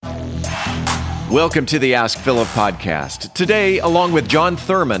Welcome to the Ask Philip podcast. Today, along with John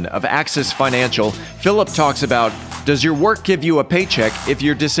Thurman of Axis Financial, Philip talks about, does your work give you a paycheck if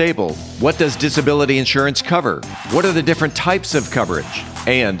you're disabled? What does disability insurance cover? What are the different types of coverage?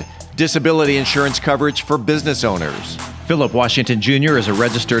 And disability insurance coverage for business owners. Philip Washington Jr. is a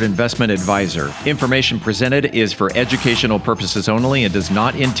registered investment advisor. Information presented is for educational purposes only and does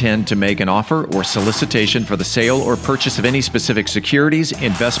not intend to make an offer or solicitation for the sale or purchase of any specific securities,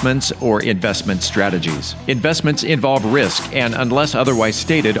 investments, or investment strategies. Investments involve risk and, unless otherwise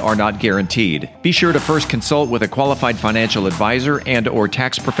stated, are not guaranteed. Be sure to first consult with a qualified financial advisor and/or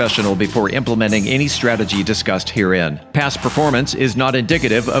tax professional before implementing any strategy discussed herein. Past performance is not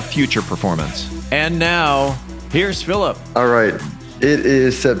indicative of future performance. And now, here's Philip. All right. It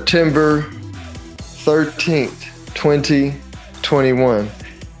is September 13th, 2021.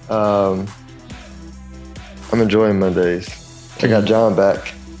 I'm enjoying Mondays. I got John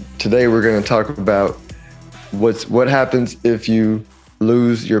back. Today we're going to talk about what happens if you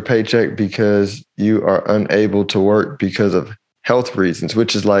lose your paycheck because you are unable to work because of health reasons,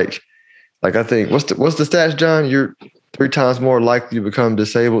 which is like I think, what's the stats, John? You're 3 times more likely to become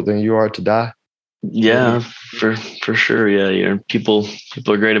disabled than you are to die. Yeah, for sure. Yeah, people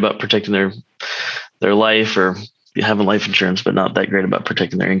are great about protecting their life or having life insurance, but not that great about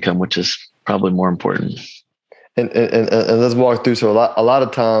protecting their income, which is probably more important. And let's walk through. So a lot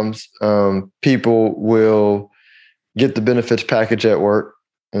of times, people will get the benefits package at work,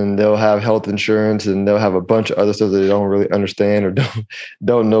 and they'll have health insurance, and they'll have a bunch of other stuff that they don't really understand or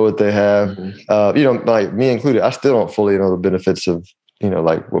don't know what they have. Mm-hmm. Like me included, I still don't fully know the benefits of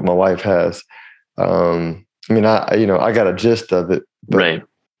like what my wife has. I got a gist of it, but, right.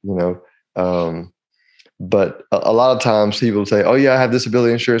 But a lot of times people say, "Oh yeah, I have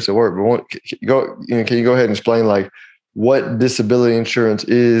disability insurance at work." But can you go ahead and explain like what disability insurance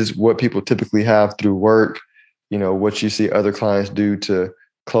is, what people typically have through work, what you see other clients do to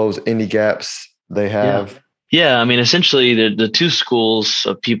close any gaps they have? Yeah. I mean, essentially the two schools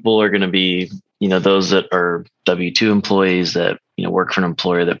of people are going to be, those that are W-2 employees that, work for an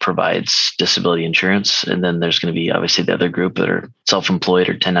employer that provides disability insurance. And then there's going to be obviously the other group that are self-employed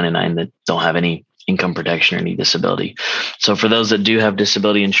or 1099 that don't have any income protection or any disability. So for those that do have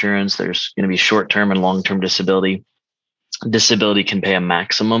disability insurance, there's going to be short-term and long-term disability. Disability can pay a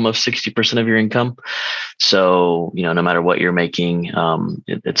maximum of 60% of your income. So, no matter what you're making,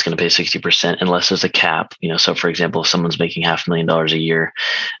 it's going to pay 60% unless there's a cap. So for example, if someone's making $500,000 a year,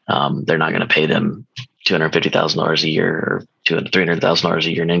 they're not going to pay them $250,000 a year or $300,000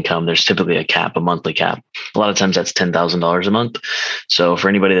 a year in income. There's typically a cap, a monthly cap. A lot of times that's $10,000 a month. So for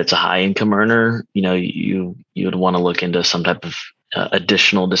anybody that's a high income earner, you would want to look into some type of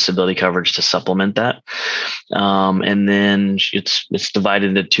additional disability coverage to supplement that. And then it's divided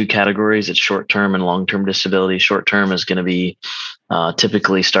into 2 categories. It's short-term and long-term disability. Short-term is going to be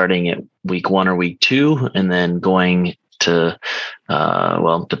typically starting at week 1 or week 2, and then going to,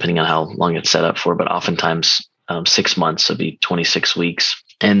 depending on how long it's set up for, but oftentimes 6 months, so it'd be 26 weeks.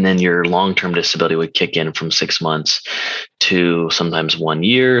 And then your long-term disability would kick in from 6 months to sometimes 1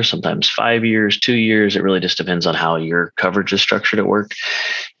 year, sometimes 5 years, 2 years. It really just depends on how your coverage is structured at work.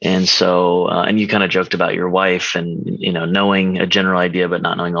 And so, and you kind of joked about your wife and, knowing a general idea, but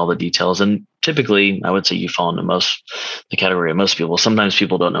not knowing all the details. And typically, I would say you fall into the category of most people. Sometimes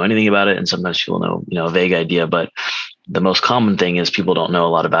people don't know anything about it, and sometimes people know, a vague idea. But the most common thing is people don't know a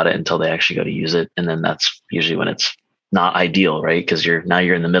lot about it until they actually go to use it. And then that's usually when it's not ideal, right? Because you're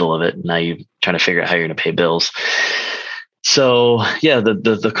in the middle of it. Now you're trying to figure out how you're going to pay bills. So yeah,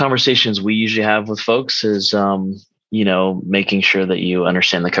 the conversations we usually have with folks is, making sure that you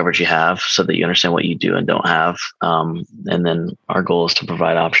understand the coverage you have so that you understand what you do and don't have. And then our goal is to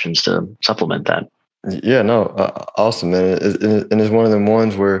provide options to supplement that. Yeah, no, awesome, man. And it's one of them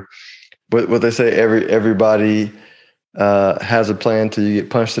ones where what they say, everybody has a plan till you get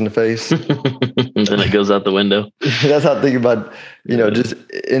punched in the face. And then it goes out the window. That's how I think about, just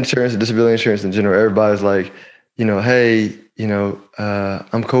insurance and disability insurance in general. Everybody's like, hey,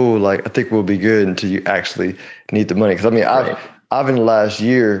 I'm cool. Like, I think we'll be good until you actually need the money. Cause I've in the last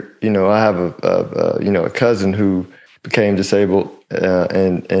year, I have a cousin who became disabled,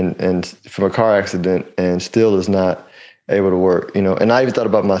 and from a car accident and still is not able to work, and I even thought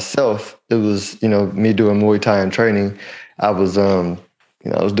about myself. It was, me doing Muay Thai and training. I was, I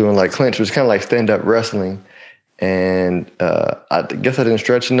was doing like clinch, which is kind of like stand-up wrestling. And I guess I didn't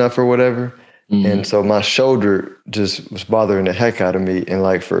stretch enough or whatever. Mm-hmm. And so my shoulder just was bothering the heck out of me. And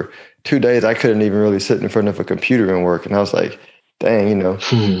like for 2 days, I couldn't even really sit in front of a computer and work. And I was like, dang,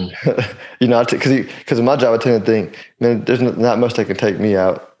 because of my job, I tend to think, man, there's not much that can take me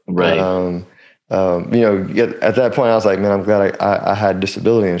out. Right. At that point I was like, man, I'm glad I had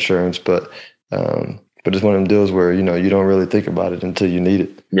disability insurance, but it's one of them deals where, you don't really think about it until you need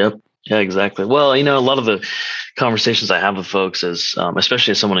it. Yep. Yeah, exactly. Well, a lot of the conversations I have with folks is,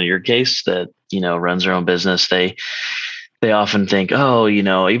 especially as someone in your case that, runs their own business, they often think, oh,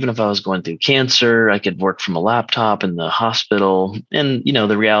 even if I was going through cancer, I could work from a laptop in the hospital. And,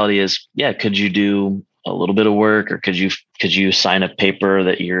 the reality is, yeah, could you do a little bit of work, or could you sign a paper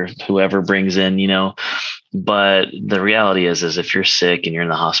that whoever brings in, but the reality is if you're sick and you're in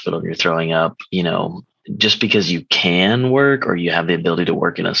the hospital and you're throwing up, just because you can work or you have the ability to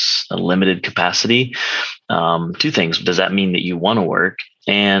work in a limited capacity, two things. Does that mean that you want to work?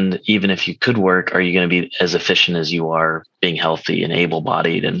 And even if you could work, are you going to be as efficient as you are being healthy and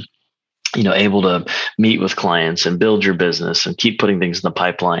able-bodied and, able to meet with clients and build your business and keep putting things in the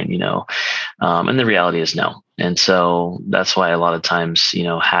pipeline, and the reality is no. And so that's why a lot of times,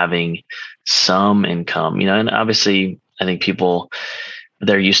 having some income, and obviously I think people,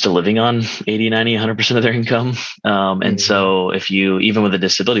 they're used to living on 80, 90, 100% of their income. And so if you, even with a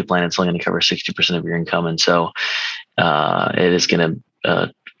disability plan, it's only going to cover 60% of your income. And so it is going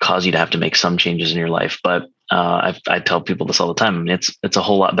to cause you to have to make some changes in your life. But I tell people this all the time. I mean, it's a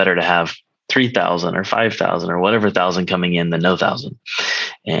whole lot better to have 3,000 or 5,000 or whatever thousand coming in than no thousand.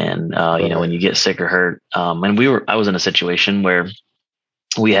 And, when you get sick or hurt, and I was in a situation where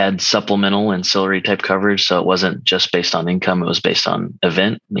we had supplemental ancillary type coverage. So it wasn't just based on income. It was based on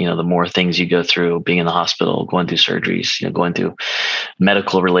event. The more things you go through, being in the hospital, going through surgeries, going through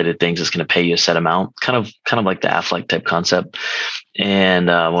medical related things, it's going to pay you a set amount, kind of like the Aflac type concept. And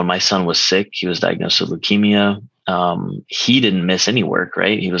when my son was sick, he was diagnosed with leukemia. He didn't miss any work,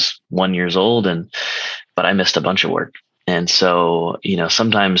 right? He was 1 year old, but I missed a bunch of work. And so,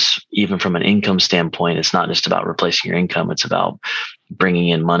 sometimes even from an income standpoint, it's not just about replacing your income. It's about bringing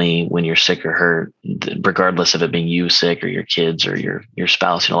in money when you're sick or hurt, regardless of it being you sick or your kids or your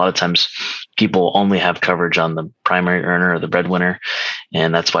spouse. A lot of times people only have coverage on the primary earner or the breadwinner.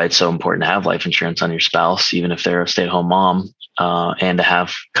 And that's why it's so important to have life insurance on your spouse, even if they're a stay-at-home mom, and to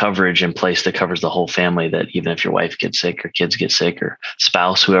have coverage in place that covers the whole family, that even if your wife gets sick or kids get sick or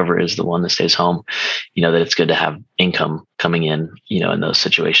spouse, whoever is the one that stays home, that it's good to have income coming in, in those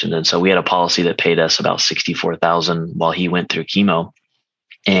situations. And so we had a policy that paid us about $64,000 while he went through chemo.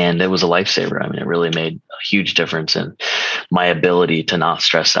 And it was a lifesaver. I mean, it really made a huge difference in my ability to not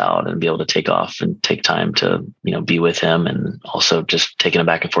stress out and be able to take off and take time to, be with him, and also just taking him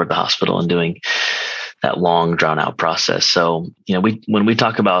back and forth to the hospital and doing that long drawn out process. So, when we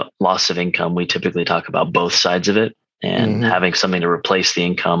talk about loss of income, we typically talk about both sides of it, and having something to replace the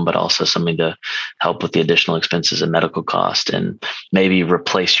income, but also something to help with the additional expenses and medical cost, and maybe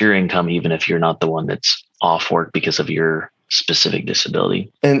replace your income, even if you're not the one that's off work because of your specific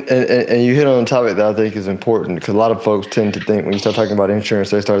disability. And you hit on a topic that I think is important, because a lot of folks tend to think when you start talking about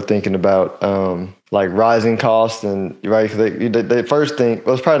insurance, they start thinking about like rising costs, and right, because they first think,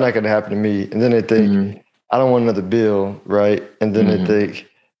 well, it's probably not going to happen to me, and then they think, I don't want another bill, right? And then they think,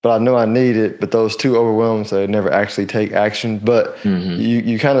 but I know I need it, but those two overwhelm, so they never actually take action. But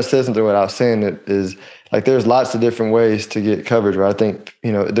you kind of said something without saying it, is like there's lots of different ways to get coverage, right? I think,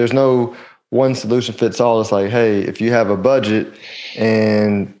 there's no one solution fits all. It's like, hey, if you have a budget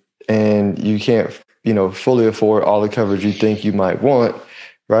and you can't, fully afford all the coverage you think you might want,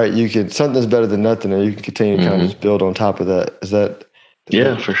 right? Something's better than nothing, and you can continue to kind of just build on top of that. Is that?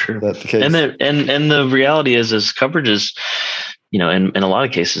 Yeah, for sure. Is that the case? And the reality is coverage is, in a lot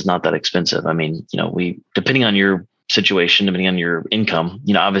of cases, not that expensive. I mean, depending on your situation, depending on your income,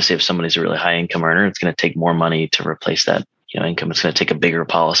 obviously if somebody's a really high income earner, it's going to take more money to replace that income. It's going to take a bigger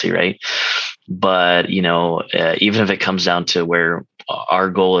policy, right? But, even if it comes down to where our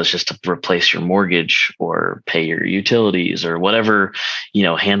goal is just to replace your mortgage or pay your utilities or whatever,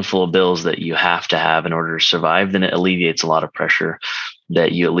 handful of bills that you have to have in order to survive, then it alleviates a lot of pressure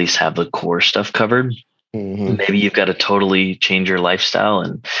that you at least have the core stuff covered. Maybe you've got to totally change your lifestyle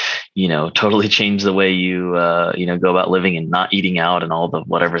and, totally change the way you, go about living and not eating out and all the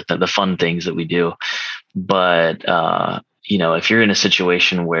whatever the fun things that we do. But, if you're in a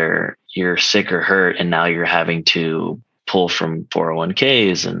situation where you're sick or hurt and now you're having to pull from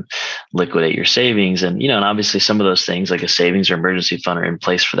 401ks and liquidate your savings, and, and obviously some of those things like a savings or emergency fund are in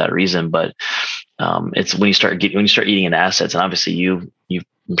place for that reason. But it's when you start eating into assets, and obviously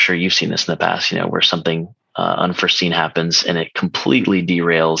I'm sure you've seen this in the past, where something unforeseen happens and it completely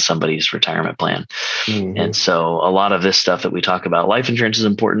derails somebody's retirement plan. And so a lot of this stuff that we talk about, life insurance is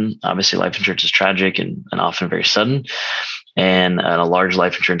important. Obviously life insurance is tragic and often very sudden. And a large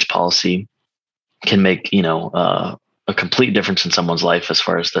life insurance policy can make, a complete difference in someone's life as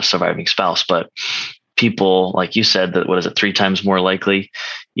far as the surviving spouse. But people, like you said, that what is it, 3 times more likely,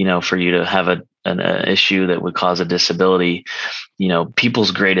 for you to have an issue that would cause a disability.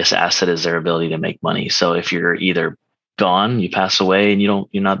 People's greatest asset is their ability to make money. So if you're either gone, you pass away, and you're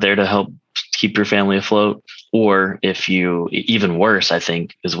not there to help keep your family afloat, or if you, even worse, I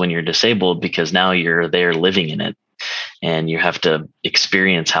think, is when you're disabled, because now you're there living in it, and you have to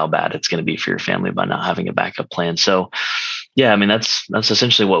experience how bad it's going to be for your family by not having a backup plan. So yeah, I mean, that's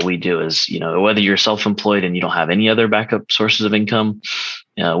essentially what we do is, whether you're self-employed and you don't have any other backup sources of income,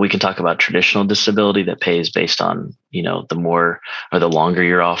 we can talk about traditional disability that pays based on, the more or the longer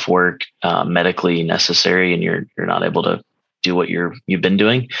you're off work, medically necessary, and you're not able to do what you've been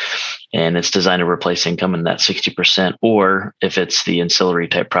doing. And it's designed to replace income in that 60%, or if it's the ancillary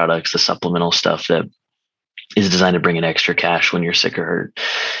type products, the supplemental stuff that is designed to bring in extra cash when you're sick or hurt.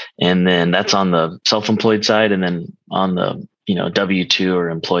 And then that's on the self-employed side. And then on the, W-2 or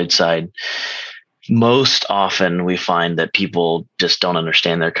employed side, most often we find that people just don't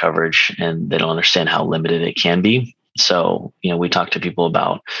understand their coverage, and they don't understand how limited it can be. So, we talk to people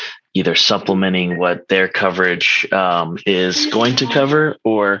about either supplementing what their coverage is going to cover,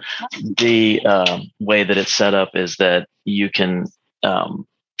 or the way that it's set up is that you can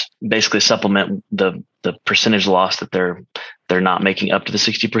basically supplement the percentage loss that they're not making up to the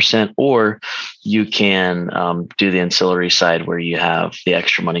 60%, or you can do the ancillary side where you have the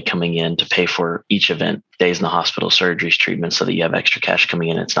extra money coming in to pay for each event, days in the hospital, surgeries, treatments, so that you have extra cash coming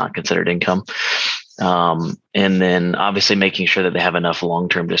in. It's not considered income. And then obviously making sure that they have enough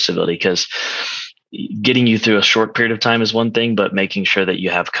long-term disability, because getting you through a short period of time is one thing, but making sure that you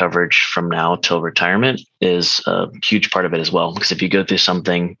have coverage from now till retirement is a huge part of it as well. Because if you go through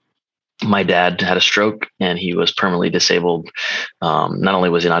something, my dad had a stroke and he was permanently disabled. Not only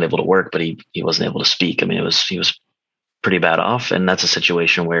was he not able to work, but he wasn't able to speak. I mean, he was pretty bad off. And that's a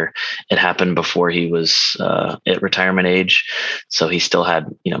situation where it happened before he was at retirement age. So he still had,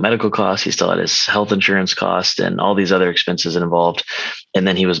 medical costs. He still had his health insurance cost and all these other expenses involved. And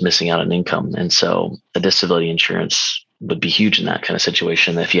then he was missing out on income. And so the disability insurance would be huge in that kind of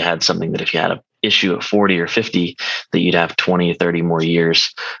situation. If you had something that if you had an issue at 40 or 50, that you'd have 20 or 30 more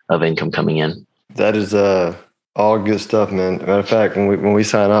years of income coming in. That is all good stuff, man. Matter of fact, when we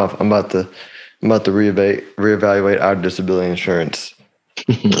sign off, I'm about to reevaluate our disability insurance.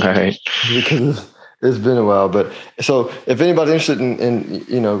 All right. Because it's been a while. But so if anybody's interested in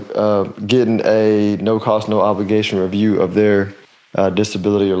getting a no cost, no obligation review of their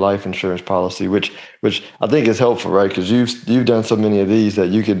disability or life insurance policy, which I think is helpful, right? Because you've done so many of these that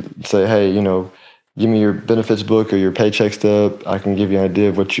you could say, hey, give me your benefits book or your paycheck stub. I can give you an idea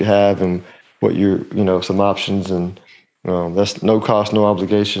of what you have and what your, some options, and that's no cost, no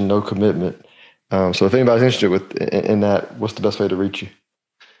obligation, no commitment. So if anybody's interested in that, what's the best way to reach you?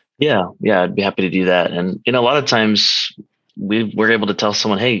 Yeah, I'd be happy to do that. And a lot of times we're able to tell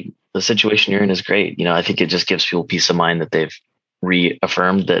someone, hey, the situation you're in is great. I think it just gives people peace of mind that they've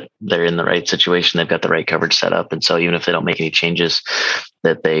reaffirmed that they're in the right situation. They've got the right coverage set up. And so even if they don't make any changes,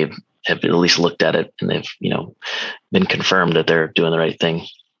 that they have at least looked at it and they've, been confirmed that they're doing the right thing.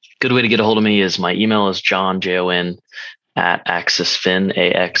 Good way to get a hold of me is my email is John, Jon, at AXISFin,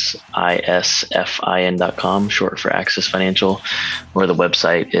 AXISFIN.com, short for Axis Financial, or the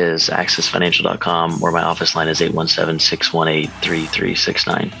website is axisfinancial.com, or my office line is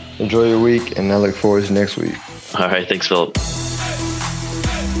 817-618-3369. Enjoy your week, and I look forward to next week. All right. Thanks, Philip.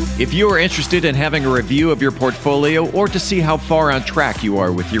 If you are interested in having a review of your portfolio or to see how far on track you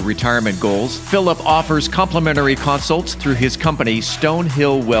are with your retirement goals, Philip offers complimentary consults through his company,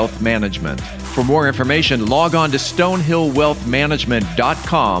 Stonehill Wealth Management. For more information, log on to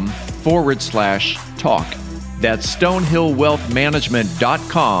stonehillwealthmanagement.com/talk. That's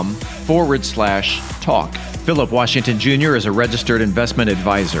stonehillwealthmanagement.com/talk. Philip Washington Jr. is a registered investment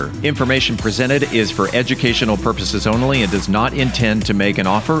advisor. Information presented is for educational purposes only and does not intend to make an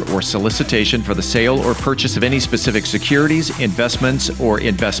offer or solicitation for the sale or purchase of any specific securities, investments, or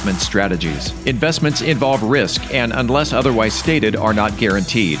investment strategies. Investments involve risk and, unless otherwise stated, are not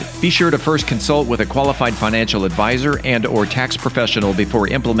guaranteed. Be sure to first consult with a qualified financial advisor and/or tax professional before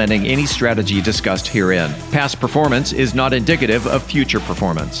implementing any strategy discussed herein. Past performance is not indicative of future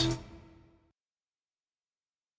performance.